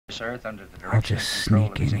Earth under the I'll direction just and control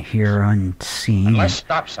sneak of in his here unseen Unless and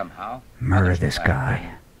stopped somehow, murder others will this back guy.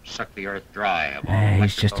 in, suck the Earth dry of all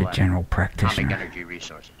He's just a electrical general and atomic practitioner, energy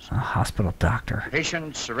resources. a hospital doctor.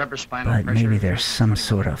 Patient's cerebrospinal But pressure maybe is there's raised some 20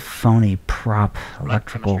 sort of millimeters. phony prop, Blood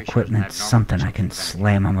electrical chemistry shows an equipment, abnormal something I consumption can of energy.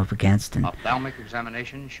 slam him up against and Ophthalmic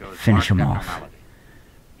examination shows finish him marked off. abnormality.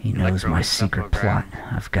 He knows my secret plot.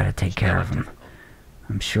 I've got to take care of him.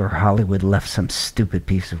 I'm sure Hollywood left some stupid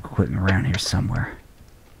piece of equipment around here somewhere.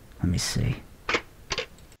 Let me see.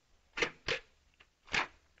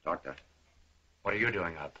 Doctor, What are you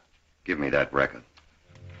doing up? give me that record.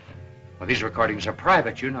 Well, these recordings are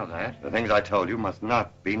private, you know that. The things I told you must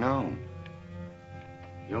not be known.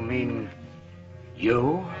 You mean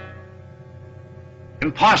you?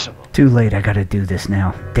 Impossible. Too late, I gotta do this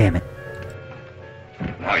now. Damn it.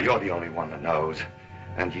 Now, you're the only one that knows,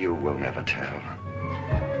 and you will never tell.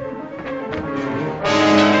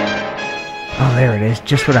 Oh, there it is.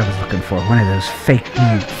 Just what I was looking for. One of those fake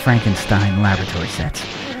Frankenstein laboratory sets.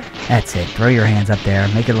 That's it. Throw your hands up there.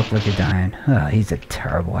 Make it look like you're dying. Oh, he's a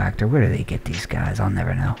terrible actor. Where do they get these guys? I'll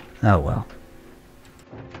never know. Oh, well.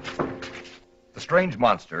 The strange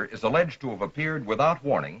monster is alleged to have appeared without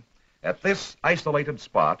warning at this isolated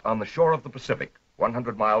spot on the shore of the Pacific,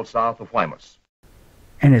 100 miles south of Guaymas.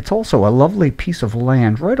 And it's also a lovely piece of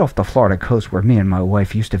land right off the Florida coast where me and my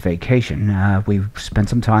wife used to vacation. We spent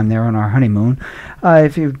some time there on our honeymoon.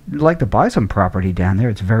 If you'd like to buy some property down there,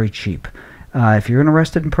 it's very cheap. If you're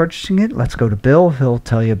interested in purchasing it, let's go to Bill. He'll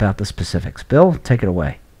tell you about the specifics. Bill, take it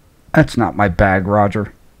away. That's not my bag,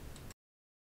 Roger.